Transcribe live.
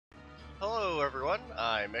Hello everyone,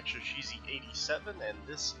 I'm Extra Cheesy 87 and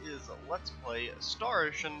this is Let's Play Star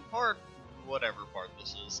Ocean part, whatever part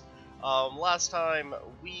this is. Last time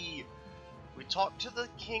we talked to the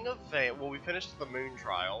King of Van. Well, we finished the moon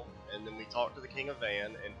trial, and then we talked to the King of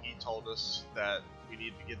Van, and he told us that we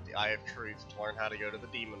need to get the Eye of Truth to learn how to go to the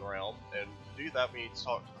Demon Realm, and to do that we need to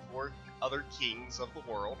talk to the 4 other kings of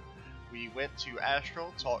the world. We went to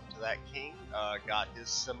Astral, talked to that king, got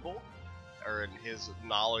his symbol, or his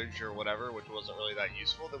knowledge or whatever, which wasn't really that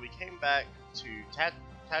useful. Then we came back to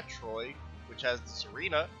Tatroy, which has this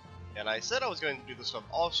arena, and I said I was going to do this stuff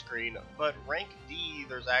off screen, but rank D,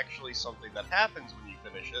 there's actually something that happens when you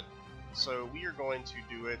finish it, so we are going to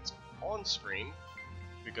do it on screen,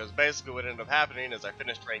 because basically what ended up happening is I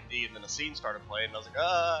finished rank D and then a scene started playing, and I was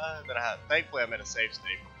like, then thankfully I made a save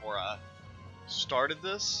state before I started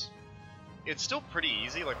this. It's still pretty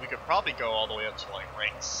easy. Like, we could probably go all the way up to like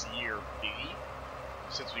rank C or B,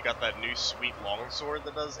 since we got that new sweet longsword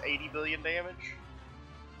that does 80 billion damage.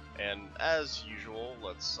 And as usual,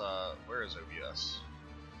 let's where is OBS?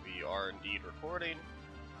 We are indeed recording.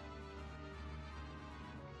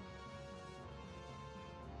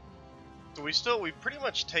 So we pretty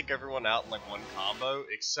much take everyone out in like one combo,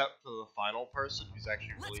 except for the final person who's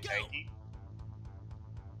actually really tanky.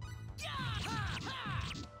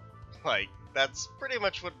 Like, that's pretty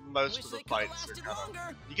much what most of the fights are kind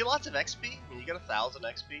of. You get lots of XP, I mean, you get 1,000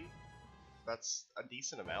 XP. That's a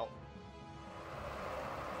decent amount.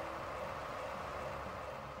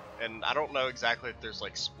 And I don't know exactly if there's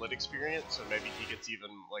like split experience, so maybe he gets even,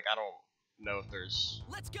 like, I don't know if there's.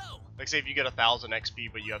 Let's go! Like, say if you get 1,000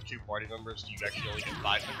 XP but you have 2 party members, do you actually only get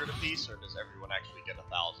 500 apiece, or does everyone actually get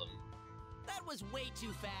 1,000? That was way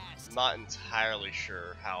too fast. Not entirely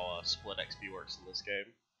sure how split XP works in this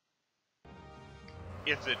game.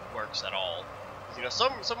 If it works at all. You know,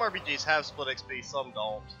 some RPGs have split XP, some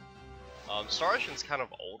don't. Star Ocean's kind of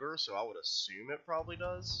older, so I would assume it probably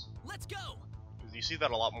does. Let's go! Because you see that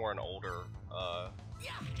a lot more in older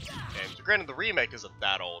games. Granted, the remake isn't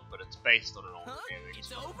that old, but it's based on an older game, is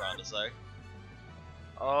what I'm proud to say.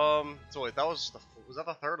 So wait, that was that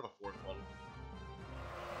the 3rd or the 4th one?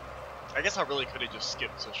 I guess I really could have just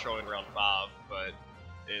skipped to showing round 5, but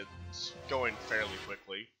it's going fairly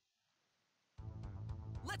quickly.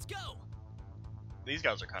 Let's go! These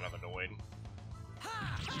guys are kind of annoying.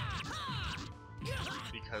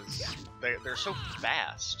 Because they're so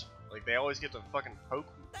fast. Like, they always get to fucking poke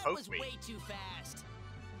me. Way too fast.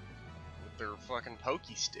 With their fucking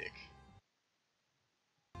pokey stick.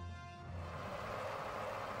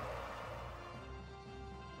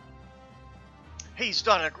 He's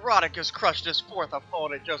done it. Roddick has crushed his 4th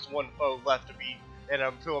opponent, just 1 foe left to beat, and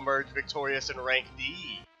to emerge victorious in rank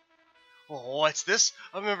D. Oh, what's this?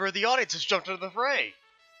 A member of the audience has jumped into the fray.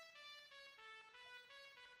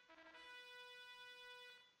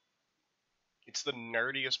 It's the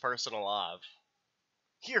nerdiest person alive.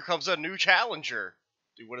 Here comes a new challenger.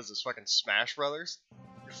 Dude, what is this, fucking Smash Brothers?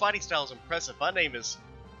 Your fighting style is impressive. My name is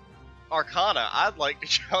Arcana. I'd like to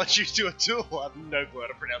challenge you to a duel. I have no clue how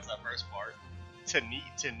to pronounce that first part.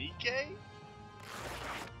 Tanike?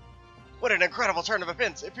 What an incredible turn of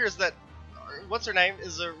events. It appears that what's her name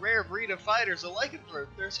is a rare breed of fighters, a lycanthrope.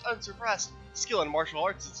 There's unsurpassed skill in martial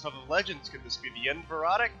arts and stuff of legends. Could this be the end for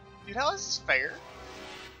Roddick? Dude, how is this fair?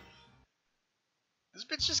 This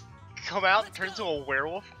bitch just come out and turn into a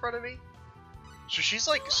werewolf in front of me? So she's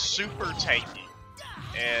like super tanky,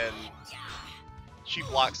 and she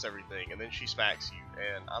blocks everything, and then she smacks you,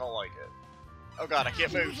 and I don't like it. Oh god, I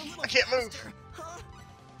can't move! I can't move!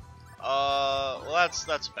 Well that's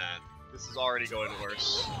bad. This is already going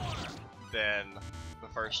worse than the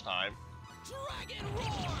first time.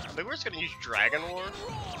 I think we're just gonna use Dragon Roar,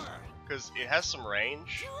 because it has some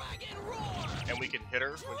range, and we can hit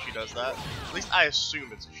her when she does that. At least I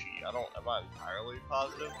assume it's a she. I'm not entirely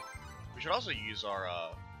positive. We should also use our,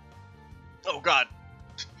 oh god!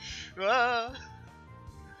 Ah.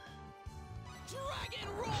 Dragon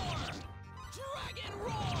Roar! Dragon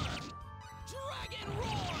Roar! Dragon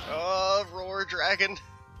Roar! Roar Dragon!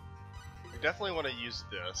 We definitely want to use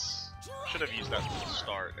this. Should have used that from the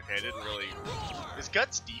start. Okay, I didn't really. Is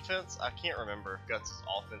Guts defense? I can't remember if Guts is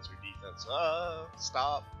offense or defense.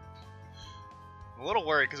 Stop. I'm a little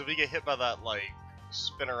worried because if we get hit by that, like,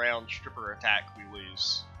 spin around stripper attack, we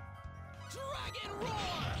lose.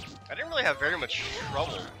 I didn't really have very much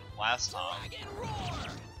trouble last time.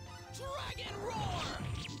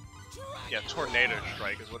 Yeah, Tornado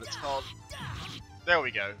Strike is what it's called. There we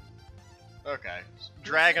go. Okay.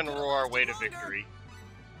 Dragon Roar, way to victory.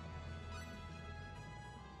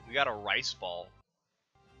 We got a rice ball.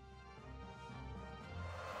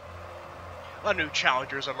 A new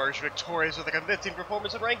challenger has emerged victorious with a convincing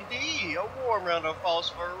performance in rank D. A warm round of applause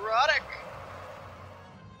for Roddick.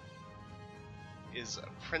 Is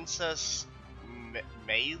Princess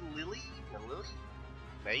May Lily?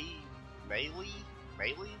 Maylee?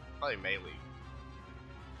 Probably Maylee.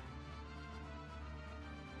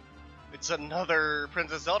 It's another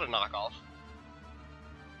Princess Zelda knockoff.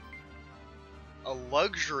 A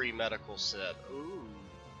luxury medical set. Ooh.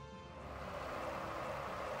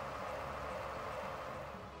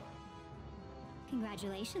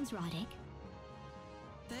 Congratulations, Roddick.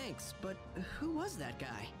 Thanks, but who was that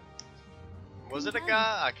guy? Was it a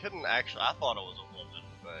guy? I couldn't actually. I thought it was a woman,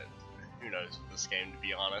 but who knows with this game, to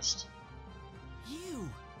be honest. You!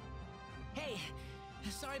 Hey,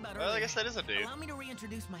 sorry about Well, earlier. I guess that is a dude. Allow me to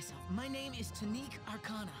reintroduce myself. My name is Tanique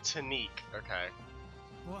Arcana. Tanique, okay.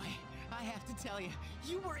 Boy, I have to tell you,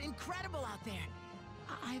 you were incredible out there.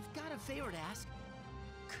 I've got a favor to ask.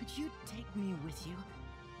 Could you take me with you?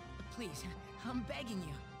 Please, I'm begging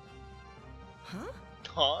you.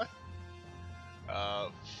 Huh?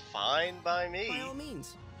 Fine by me. By all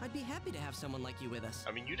means, I'd be happy to have someone like you with us.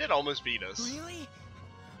 I mean, you did almost beat us. Really?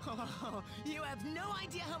 Oh, you have no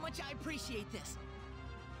idea how much I appreciate this.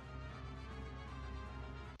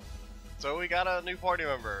 So we got a new party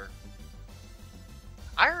member.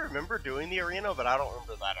 I remember doing the arena, but I don't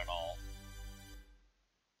remember that at all.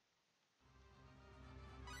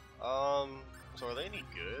 So are they any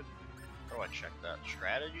good? How do I check that?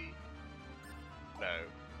 Strategy? No.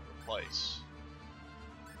 Replace.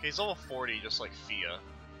 Okay, he's level 40, just like Fia.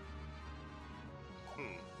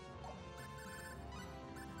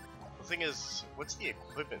 The thing is, what's the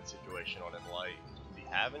equipment situation on him like? Does he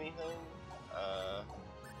have anything?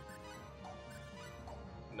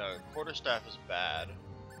 No, quarterstaff is bad.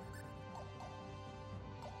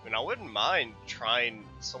 I mean, I wouldn't mind trying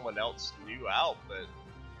someone else new out, but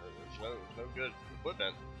there's no good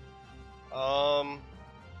equipment.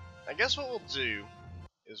 I guess what we'll do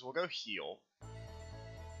is we'll go heal,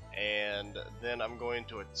 and then I'm going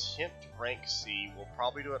to attempt rank C. We'll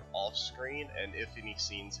probably do it off screen, and if any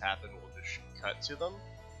scenes happen, we'll just cut to them,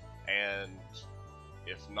 and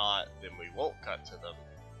if not, then we won't cut to them.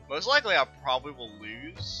 Most likely I probably will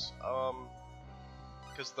lose,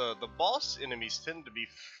 because the boss enemies tend to be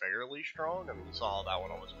fairly strong. I mean, you saw how that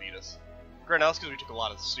one almost beat us. Granted, that's because we took a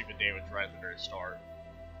lot of stupid damage right at the very start.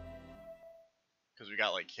 Because we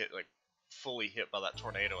got like fully hit by that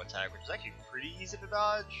tornado attack, which is actually pretty easy to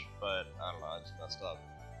dodge, but I don't know, I just messed up.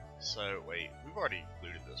 So, wait, we've already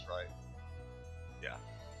looted this, right? Yeah,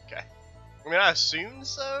 okay. I mean, I assume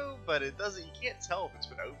so, but it doesn't, you can't tell if it's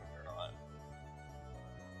been opened or not.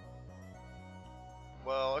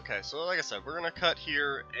 Well, okay, so like I said, we're gonna cut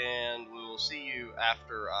here, and we will see you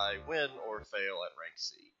after I win or fail at rank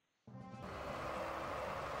C.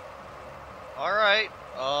 Alright,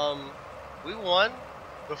 we won.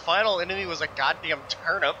 The final enemy was a goddamn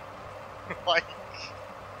turnip. Like,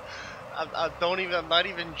 I'm not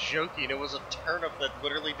even joking. It was a turnip that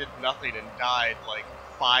literally did nothing and died like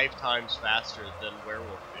 5 times faster than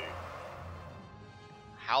Werewolf do.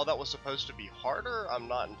 How that was supposed to be harder, I'm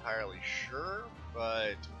not entirely sure,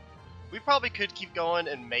 but we probably could keep going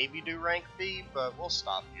and maybe do rank B, but we'll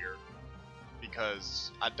stop here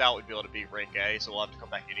because I doubt we'd be able to beat rank A, so we'll have to come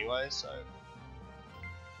back anyway, so.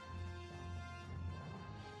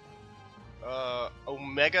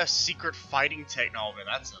 Omega Secret Fighting Technology.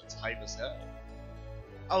 That's a type as hell.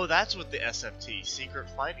 Oh, that's what the SFT, Secret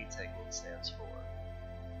Fighting Technique, stands for.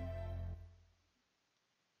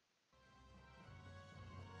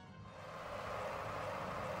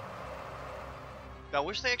 Now, I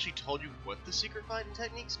wish they actually told you what the Secret Fighting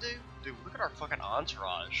Techniques do. Dude, look at our fucking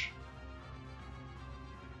entourage.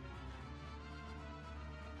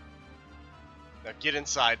 Now get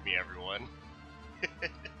inside me, everyone.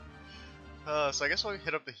 So I guess we'll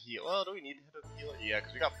hit up the heal. Oh, do we need to hit up the heal? Yeah,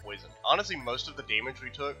 because we got poisoned. Honestly, most of the damage we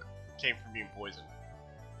took came from being poisoned.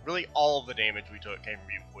 Really, all of the damage we took came from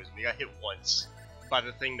being poisoned. We got hit once by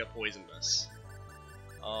the thing that poisoned us.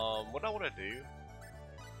 What do I want to do?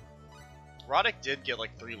 Roddick did get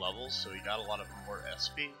like 3 levels, so he got a lot of more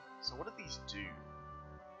SP. So what do these do?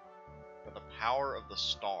 The power of the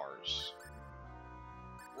stars.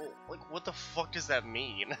 Well, like, what the fuck does that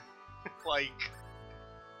mean? Like...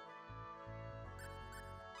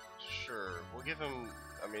 Sure, we'll give him,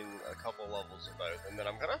 I mean, a couple levels of both, and then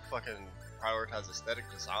I'm gonna fucking prioritize aesthetic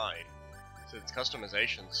design, since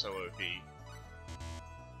customization's so OP.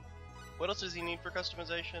 What else does he need for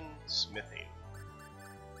customization? Smithing.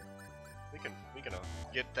 We can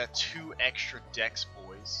get that 2 extra decks,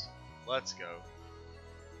 boys. Let's go.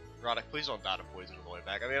 Roddick, please don't die to poison on the way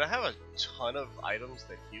back. I mean, I have a ton of items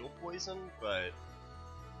that heal poison, but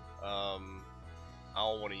I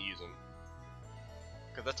don't want to use them.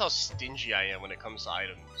 Because that's how stingy I am when it comes to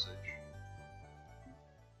item usage.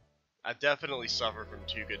 I definitely suffer from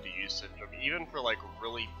too good to use syndrome, even for like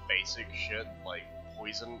really basic shit like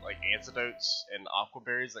poison, like antidotes and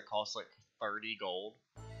aquaberries that cost like 30 gold.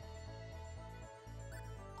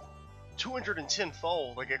 210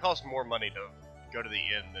 fold, like it costs more money to go to the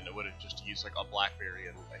inn than it would have just to use like a blackberry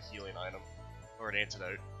and a healing item or an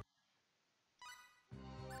antidote.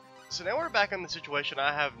 So now we're back in the situation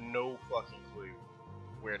I have no fucking clue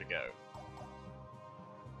where to go.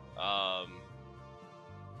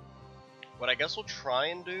 What I guess we'll try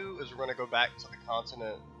and do is we're going to go back to the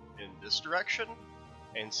continent in this direction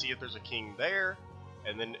and see if there's a king there,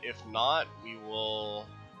 and then if not, we will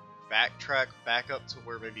backtrack back up to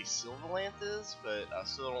where maybe Silverlanth is, but I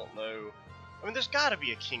still don't know. I mean, there's got to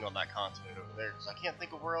be a king on that continent over there, because I can't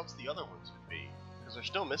think of where else the other ones would be, because they're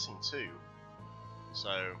still missing two.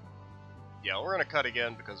 So, yeah, we're going to cut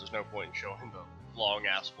again, because there's no point in showing the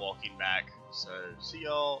long-ass walking back. So, see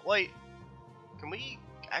y'all. Wait, can we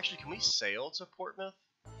sail to Portsmouth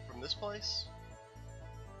from this place?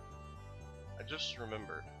 I just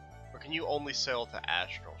remembered. Or can you only sail to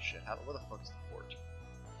Astral? Shit, where the fuck's the port?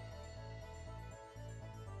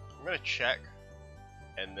 I'm gonna check,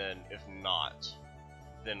 and then if not,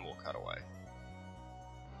 then we'll cut away.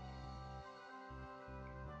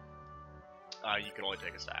 You can only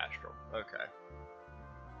take us to Astral. Okay.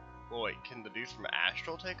 Well, wait, can the dude from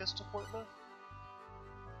Astral take us to Portsmouth?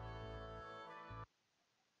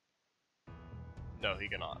 No, he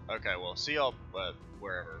cannot. Okay, well, see y'all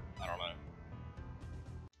wherever. I don't know.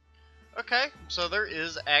 Okay, so there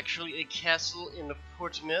is actually a castle in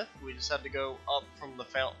Portsmouth. We just have to go up from the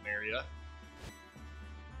fountain area.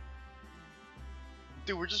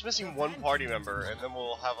 Dude, we're just missing one party member, and then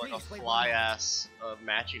we'll have like a fly-ass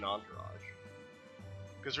matching entourage.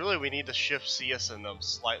 Because really, we need to shift CS in them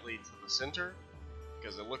slightly to the center,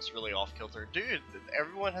 because it looks really off-kilter. Dude,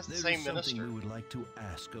 everyone has the same minister. There is something we would like to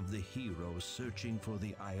ask of the heroes searching for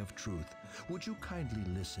the Eye of Truth. Would you kindly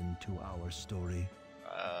listen to our story?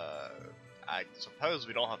 I suppose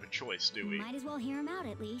we don't have a choice, do we? Might as well hear him out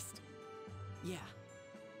at least. Yeah.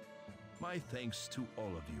 My thanks to all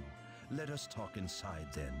of you. Let us talk inside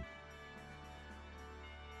then.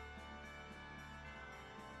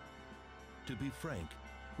 To be frank,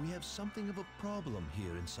 we have something of a problem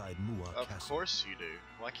here inside Muah Castle. Of course you do.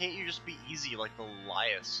 Why can't you just be easy like the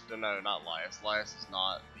Lias? No, not Lias. Lias is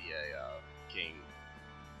not the king.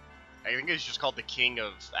 I think it's just called the King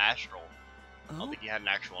of Astral. I don't think he had an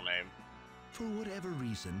actual name. For whatever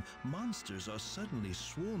reason, monsters are suddenly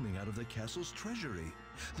swarming out of the castle's treasury.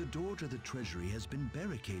 The door to the treasury has been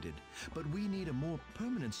barricaded, but we need a more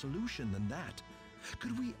permanent solution than that.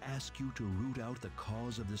 Could we ask you to root out the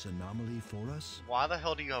cause of this anomaly for us? Why the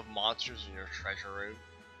hell do you have monsters in your treasure room?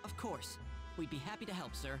 Of course. We'd be happy to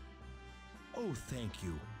help, sir. Oh, thank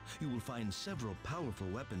you. You will find several powerful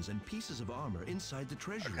weapons and pieces of armor inside the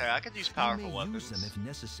treasury. Okay, I could use powerful weapons. Use them if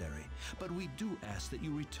necessary, but we do ask that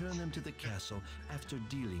you return them to the castle after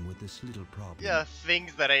dealing with this little problem. Yeah,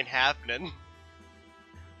 things that ain't happening.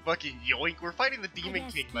 Fucking yoink, we're fighting the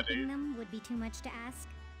Demon King, my dude. Them would be too much to ask.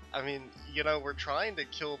 I mean, you know, we're trying to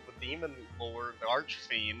kill the Demon Lord, the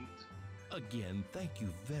Archfiend. Again, thank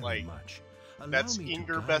you very much. That's in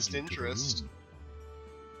your best interest.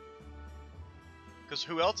 Because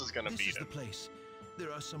who else is gonna beat him? This is the place.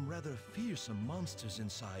 There are some rather fearsome monsters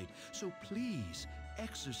inside, so please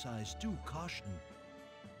exercise due caution.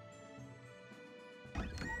 But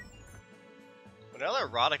now that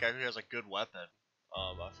Roddick actually has a good weapon,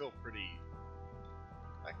 I feel pretty.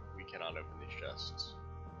 We cannot open these chests.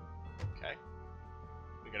 Okay,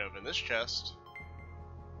 we can open this chest.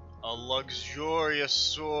 A luxurious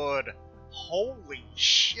sword. Holy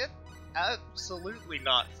shit! Absolutely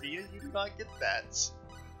not, Fia. You do not get that.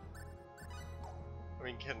 I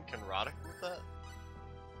mean, can Roddick with that?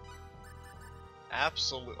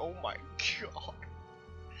 Absolutely. Oh my god.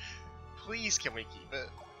 Please, can we keep it?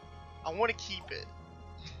 I want to keep it.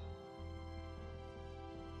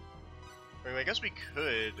 I mean, I guess we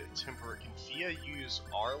could temper. Can Fia use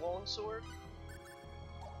our longsword?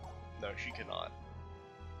 No, she cannot.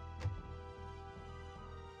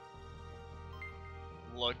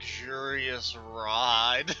 Luxurious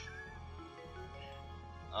rod.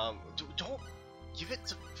 Don't give it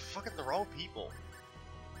to fucking the wrong people.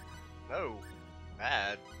 No,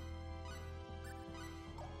 bad.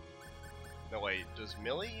 No wait, does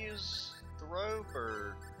Millie use the robe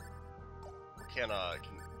or can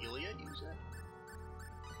Ilya use it?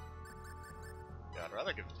 Yeah, I'd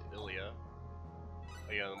rather give it to Ilya.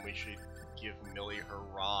 Oh yeah, then we should give Millie her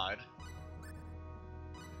rod.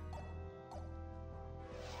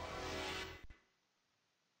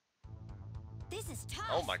 This is tough.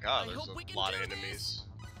 Oh my god, I there's hope we can a lot do of this. enemies.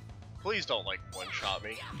 Please don't, like, one-shot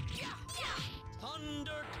me.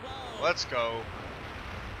 Thundercloud. Let's go.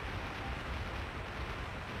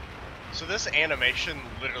 So this animation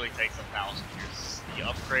literally takes 1,000 years. The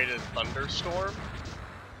upgraded Thunderstorm.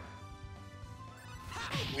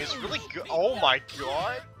 I mean, it's really good. Oh my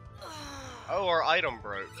god! Oh, our item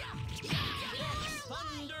broke.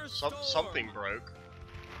 Something broke.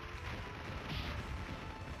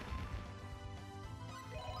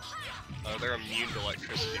 Oh, they're immune to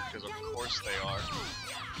electricity because of course they are.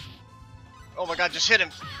 Oh my god, just hit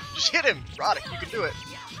him! Just hit him! Roddick, you can do it!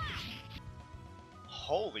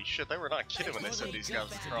 Holy shit, they were not kidding when they said these guys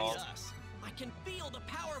were strong. I can feel the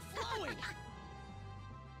power flowing.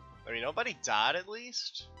 I mean, nobody died at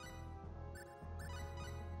least?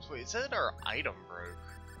 So wait, it said our item broke.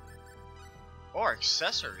 Oh, our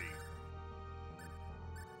accessory.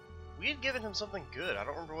 We had given him something good, I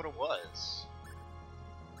don't remember what it was.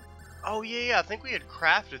 Oh yeah, I think we had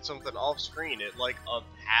crafted something off screen. It like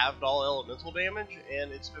halved all elemental damage,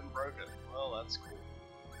 and it's been broken. Well, that's cool.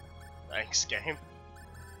 Thanks, game.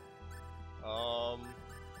 I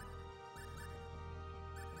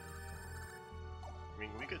mean,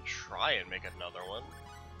 we could try and make another one.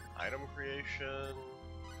 Item creation.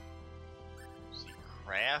 See,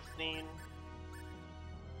 crafting.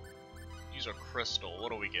 Use a crystal.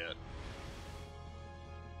 What do we get?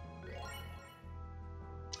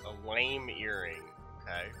 A lame earring.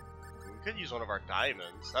 Okay. We could use one of our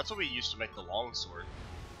diamonds. That's what we used to make the longsword.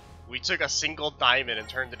 We took a single diamond and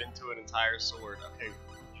turned it into an entire sword. Okay,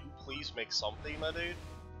 would you please make something, my dude?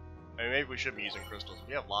 I mean, maybe we should be using crystals.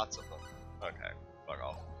 We have lots of them. Okay, fuck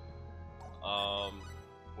off.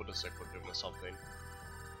 We'll just equip him with something.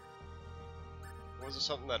 Was it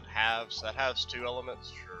something that halves? That halves 2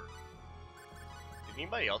 elements? Sure. Did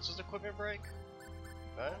anybody else's equipment break?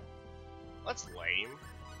 No? That's lame.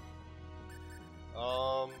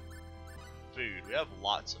 Food. We have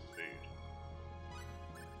lots of food.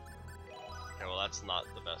 Okay, well that's not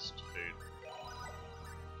the best food.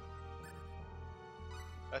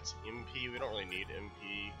 That's MP. We don't really need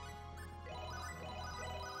MP.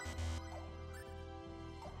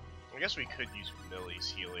 I guess we could use Millie's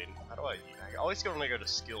healing. How do I always go when I go to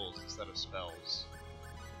skills instead of spells.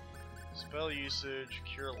 Spell usage,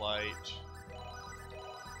 cure light.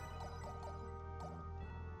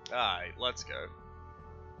 Alright, let's go.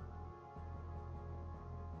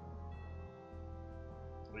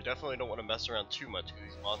 We definitely don't want to mess around too much because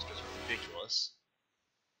these monsters are ridiculous.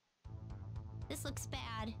 This looks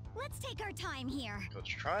bad. Let's take our time here. Let's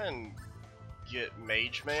try and get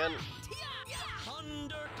Mage Man.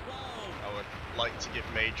 I would like to get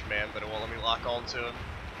Mage Man, but it won't let me lock onto him.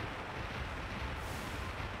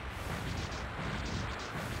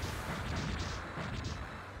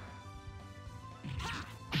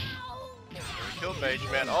 We killed Mage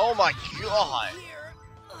Man. Oh my god!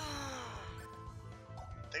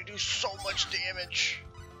 They do so much damage!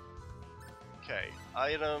 Okay,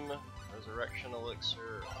 item, resurrection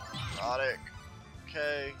elixir, Roddick.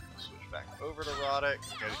 Okay, switch back over to Roddick.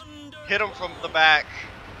 Okay, hit him from the back.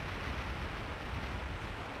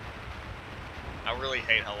 I really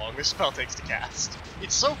hate how long this spell takes to cast.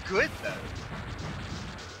 It's so good though.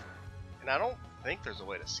 And I don't think there's a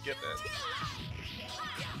way to skip it.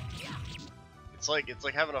 It's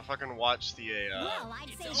like having to fucking watch the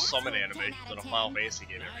summon animation in a Final Fantasy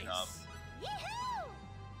game every time.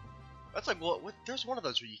 That's like, well, there's one of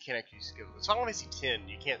those where you can't actually skip them. It's Final Fantasy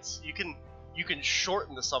X. You can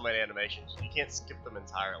shorten the summon animations. You can't skip them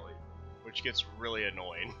entirely, which gets really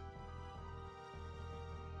annoying.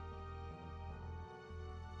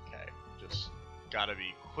 Okay, just gotta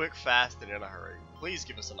be quick, fast, and in a hurry. Please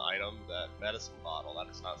give us an item. That medicine bottle. That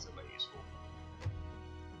is not something useful.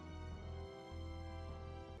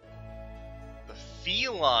 The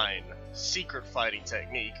feline secret fighting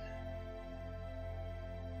technique.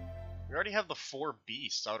 We already have the 4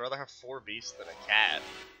 beasts. I would rather have 4 beasts than a cat.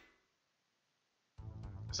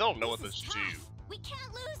 I still don't know what those do. We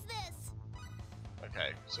can't lose this.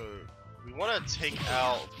 Okay, so we want to take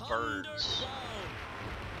out birds.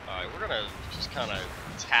 Alright, we're gonna just kind of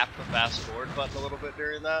tap the fast forward button a little bit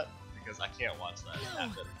during that, because I can't watch that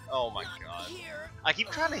happen. Oh my god. I keep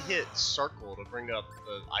trying to hit circle to bring up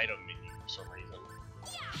the item menu for some reason.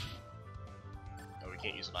 Oh, we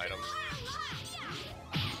can't use an item.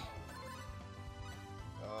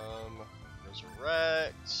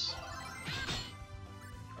 Resurrect.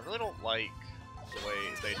 I really don't like the way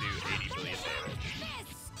they do 80 billion damage.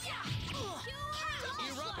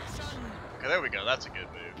 Okay, there we go. That's a good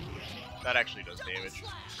move. That actually does damage.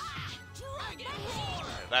 Okay,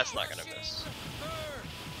 that's not gonna miss.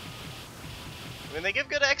 I mean, they give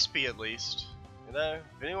good XP at least. You know,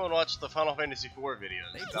 if anyone watched the Final Fantasy IV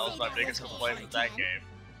videos, that was my biggest complaint with that game.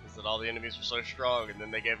 Is that all the enemies were so strong and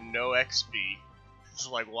then they gave no XP. It's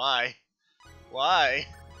like, why? Why?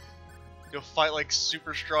 You'll fight like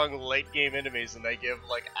super strong late game enemies and they give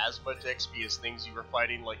like as much XP as things you were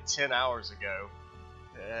fighting like 10 hours ago.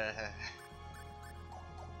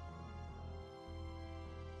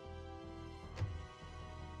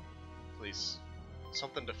 Please.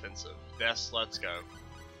 Something defensive. Yes, let's go.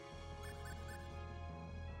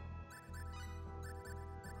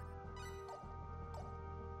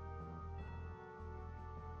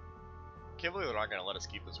 Can't believe they're not gonna let us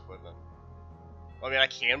keep this equipment. I mean, I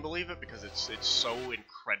can believe it because it's so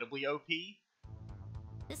incredibly OP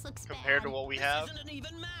This looks compared bad. to what we have. Isn't an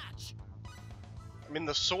even match. I mean,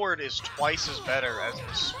 the sword is twice as better as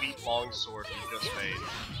the sweet long sword we just made.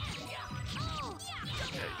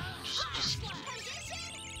 Okay, just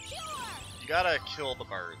you gotta kill the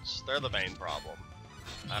birds. They're the main problem.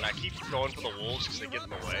 And I keep going for the wolves because they get in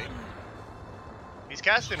the way. He's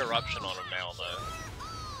casting Eruption on him now, though.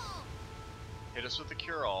 Hit us with the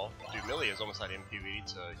cure-all. Dude, Millie is almost at MPV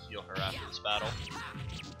to heal her after this battle.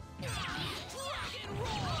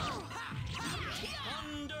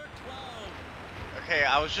 Okay,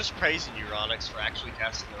 I was just praising you, Ronix, for actually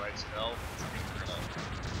casting the right spell.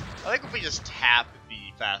 I think if we just tap the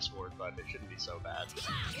fast forward button, it shouldn't be so bad.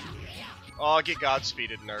 Oh, get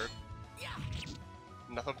Godspeeded, nerd.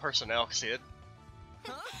 Nothing personnel, kid.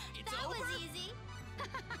 Huh? It's That over. was easy.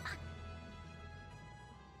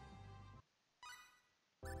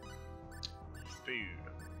 Food.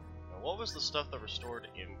 Now, what was the stuff that restored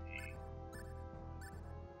MP?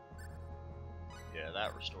 Yeah,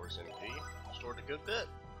 that restores MP. Restored a good bit.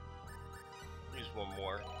 Use one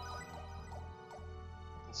more.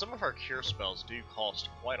 And some of our cure spells do cost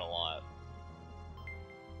quite a lot.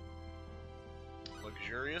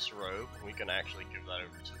 Luxurious robe. We can actually give that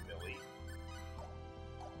over to Millie.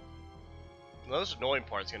 The most annoying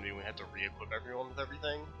part is going to be when we have to re-equip everyone with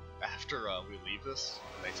everything after we leave this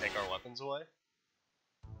and they take our weapons away.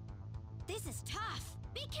 This is tough.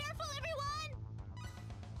 Be careful, everyone.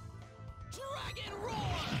 Dragon roar.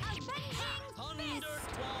 Avenging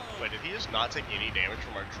fist. Wait, did he just not take any damage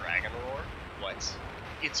from our dragon roar? What?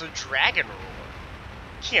 It's a dragon roar.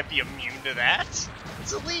 Can't be immune to that.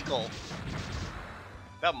 It's illegal.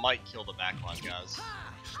 That might kill the backline, guys.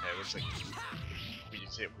 Okay, looks like we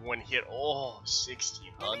just hit one hit. Oh,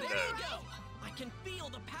 16 There you hundo. go. I can feel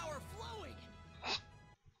the power flowing.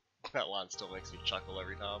 That line still makes me chuckle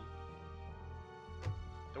every time.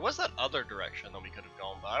 There was that other direction that we could have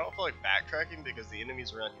gone, but I don't feel like backtracking because the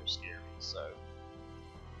enemies around here scare me, so.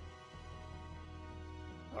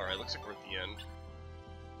 Alright, looks like we're at the end.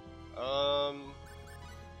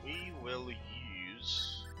 We will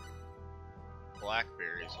use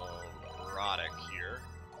blackberries on Roddick here.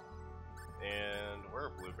 And where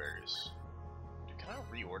are blueberries? Dude, can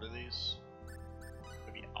I reorder these?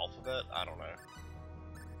 Maybe alphabet? I don't know.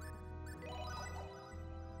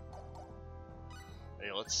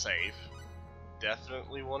 Hey, let's save.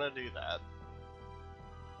 Definitely want to do that.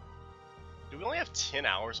 Do we only have 10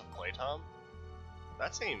 hours of playtime?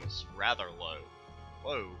 That seems rather low.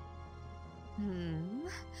 Whoa.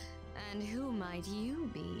 And who might you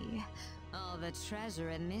be? All the treasure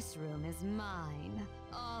in this room is mine.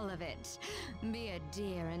 All of it. Be a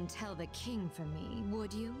dear and tell the king for me,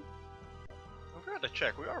 would you? I forgot to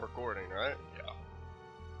check. We are recording, right? Yeah.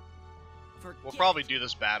 We'll Forget probably it. do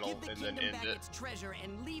this battle Give the and then kingdom end back it. its treasure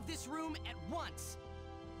and leave this room at once.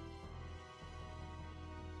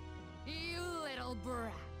 You little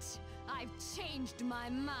brat. I've changed my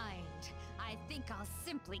mind. I think I'll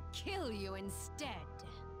simply kill you instead.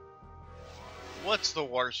 What's the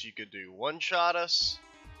worst you could do? One-shot us?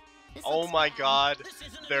 This Oh looks my bad. god, This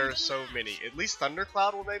isn't there are even so match. many. At least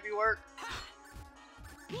Thundercloud will maybe work.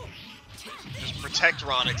 Just protect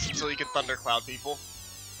Ronix until you can Thundercloud people.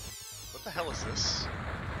 What the hell is this?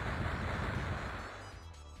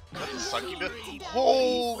 Is that the Succubus?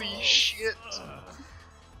 Holy shit!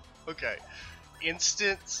 Okay.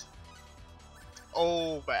 Instant.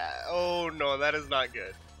 Oh, bad. Oh no, that is not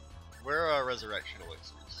good. Where are Resurrection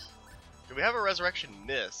Elixirs? Do we have a Resurrection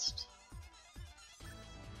Mist?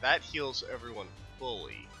 That heals everyone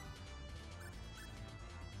fully.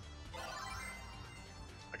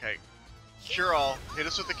 Okay. Cure-all. Hit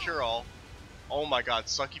us with the cure-all. Oh my god,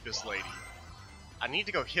 Succubus lady. I need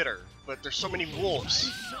to go hit her, but there's so many wolves.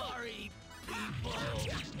 Sorry.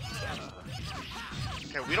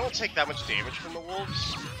 Okay, we don't take that much damage from the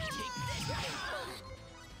wolves.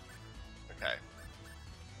 Okay.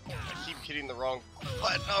 I keep hitting the wrong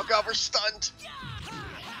button. Oh god, we're stunned!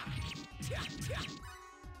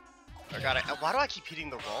 I got it. Why do I keep hitting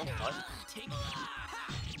the wrong button?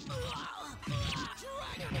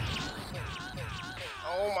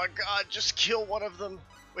 Oh my god, just kill one of them.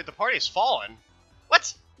 Wait, the party's fallen?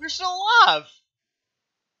 What? We're still alive!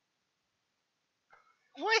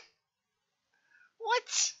 What?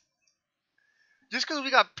 What? Just because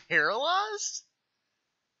we got paralyzed?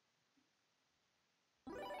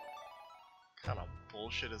 What kind of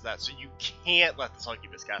bullshit is that? So you can't let the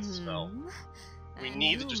Succubus cast a spell. We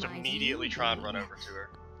need to just immediately try and run over to her.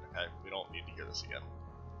 Okay, we don't need to hear this again.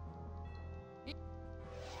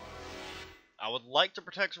 I would like to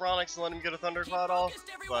protect Ronix and let him get a Thundercloud off,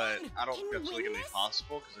 but I don't think that's really going to be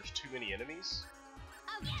possible because there's too many enemies.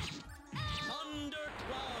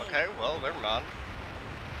 Okay, well, never mind.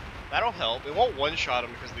 That'll help. It won't one-shot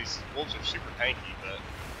him because these wolves are super tanky, but...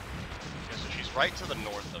 Okay, so she's right to the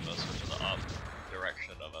north of us, or to the up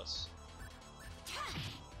direction of us.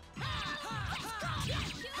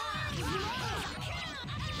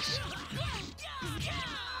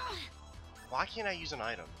 Why can't I use an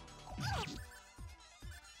item?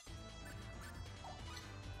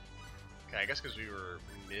 Okay, I guess because we were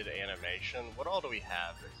mid-animation. What all do we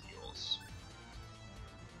have that heals?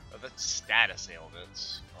 Oh, that's status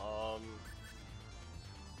ailments. I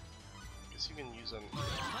guess you can use them.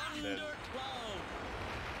 Then...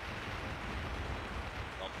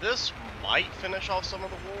 Well, this might finish off some of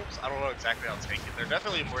the wolves. I don't know exactly how tanky. They're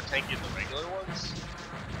definitely more tanky than the regular ones.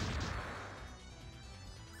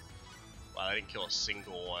 Wow, I didn't kill a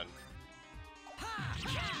single one.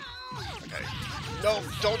 Okay. No,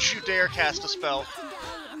 don't you dare cast a spell.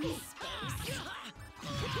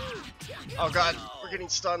 Oh god, we're getting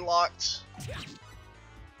stun locked.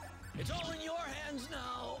 It's all in your hands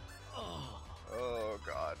now. Oh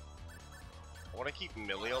god. I want to keep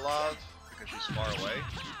Millie alive because she's far away.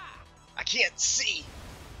 I can't see.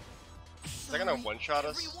 Is that gonna one-shot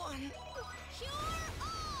us?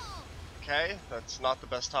 Okay, that's not the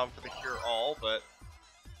best time for the cure all, but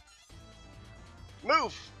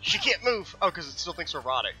move! She can't move! Oh, because it still thinks we're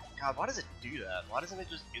erotic. God, why does it do that? Why doesn't it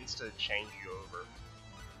just insta-change you over?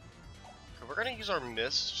 Okay, we're gonna use our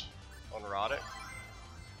mist on Roddick.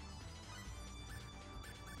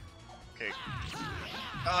 Okay.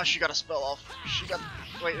 Ah, she got a spell off. She got...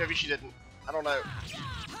 Wait, maybe she didn't. I don't know.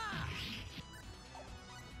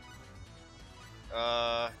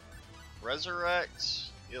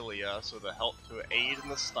 Resurrect Ilya, so the help to aid in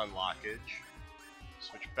the stun lockage.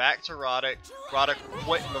 Switch back to Roddick. Roddick,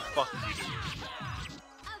 what in the fuck are you doing?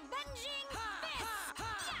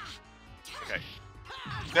 Okay.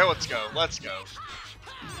 Now let's go. Let's go.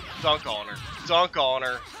 Dunk on her. Dunk on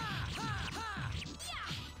her.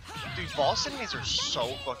 Dude, boss enemies are so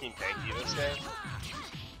fucking tanky in this game.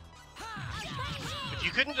 If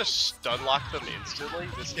you couldn't just stun lock them instantly,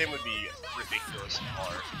 this game would be ridiculously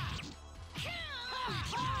hard.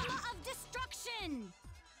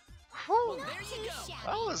 Whew.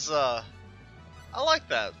 That was, I like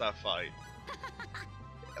that fight.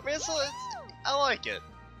 I mean, I like it.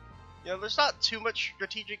 You know, there's not too much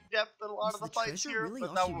strategic depth in a lot of the fights here,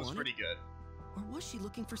 but that one was pretty good. Or was she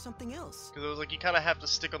looking for something else? Because it was like you kind of have to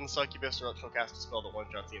stick on the Succubus or else she'll cast a spell that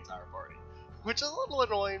one-shots the entire party. Which is a little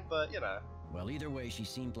annoying, but you know. Well, either way, she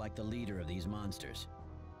seemed like the leader of these monsters.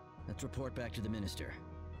 Let's report back to the minister.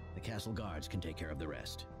 The castle guards can take care of the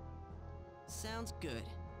rest. Sounds good.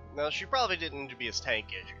 No, she probably didn't need to be as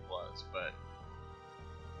tanky as she was, but...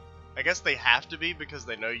 I guess they have to be because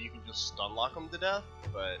they know you can just stun lock them to death,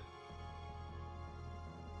 but...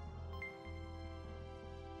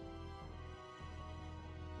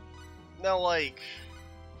 Now, like...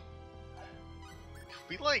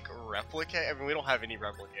 we, like, replicate... I mean, we don't have any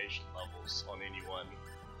replication levels on anyone.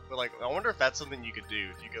 But, like, I wonder if that's something you could do.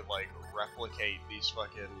 If you could, like, replicate these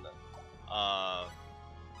fucking,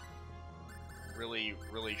 really,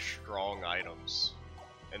 really strong items.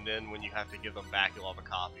 And then when you have to give them back, you'll have a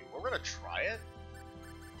copy. We're gonna try it.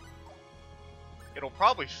 It'll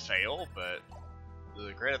probably fail, but...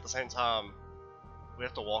 great at the same time, we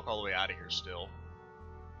have to walk all the way out of here still.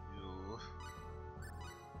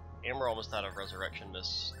 And we're almost out of resurrection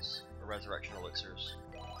mists, or resurrection elixirs.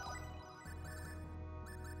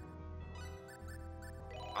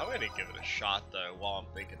 I'm gonna give it a shot though while I'm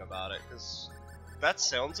thinking about it, because that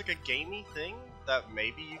sounds like a gamey thing that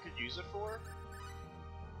maybe you could use it for.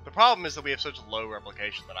 The problem is that we have such low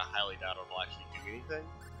replication that I highly doubt it will actually do anything.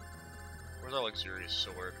 Where's our luxurious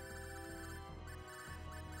sword?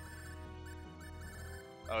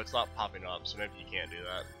 Oh, it's not popping up, so maybe you can't do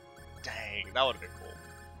that. Dang, that would have been cool.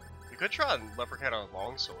 You could try and leprechaun on a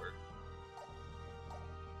longsword.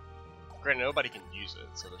 Granted, nobody can use it,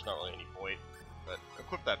 so there's not really any point. But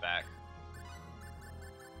equip that back.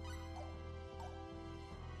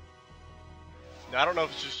 Now, I don't know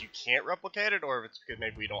if it's just you can't replicate it, or if it's because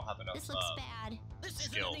maybe we don't have enough This looks bad. This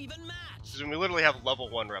skill. isn't an even match. Because we literally have level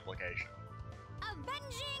 1 replication.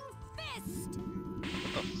 Avenging Fist!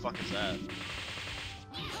 What the fuck is that?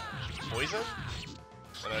 Poison?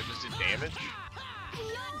 And I just did damage?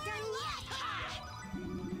 Not done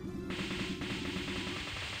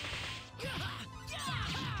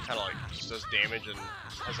Kinda like, just does damage and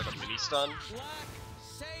has like a mini stun. Black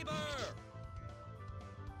Saber.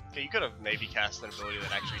 Okay, you could have maybe cast an ability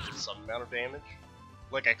that actually did some amount of damage.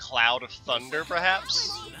 Like a cloud of thunder,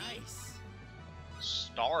 perhaps? Nice.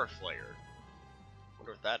 Star Flare.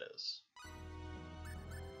 Wonder what that is.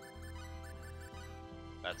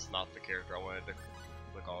 That's not the character I wanted to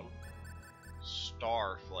click on.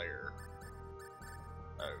 Star Flare.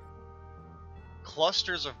 Oh.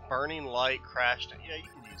 Clusters of burning light crashed. Yeah, you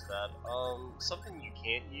can use that. Something you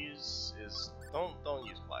can't use is don't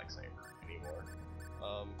use Black Saber anymore.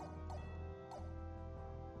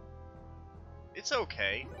 It's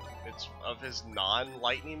okay. It's of his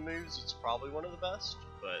non-lightning moves, it's probably one of the best,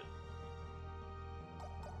 but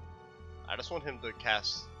I just want him to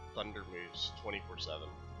cast thunder moves 24/7.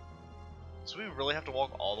 So we really have to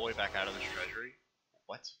walk all the way back out of this treasury?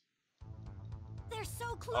 What? They're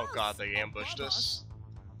so close! Oh god, they ambushed us.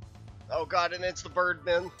 Oh god, and it's the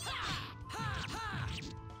Birdmen.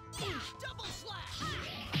 Double slash.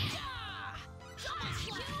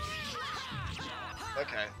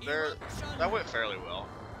 Okay, that went fairly well.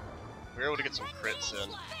 We were able to get some crits in.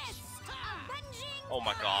 Oh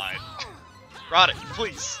my god. Rod it,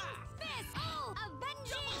 please!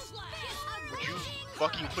 Would you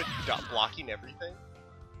fucking quit blocking everything?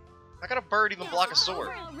 How can a bird even block a sword?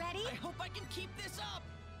 Already? I hope I can keep this up.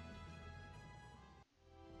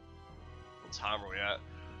 What time are we at?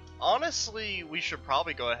 Honestly, we should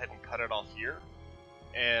probably go ahead and cut it off here.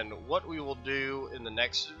 And what we will do in the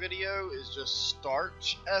next video is just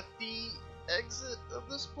start at the exit of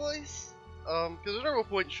this place. Because there's no real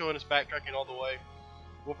point in showing us backtracking all the way.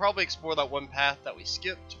 We'll probably explore that one path that we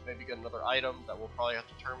skipped, maybe get another item that we'll probably have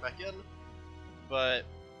to turn back in. But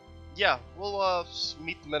yeah, we'll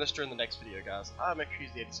meet the minister in the next video, guys. I'm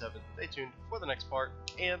XYZ87. Stay tuned for the next part,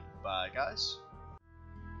 and bye, guys.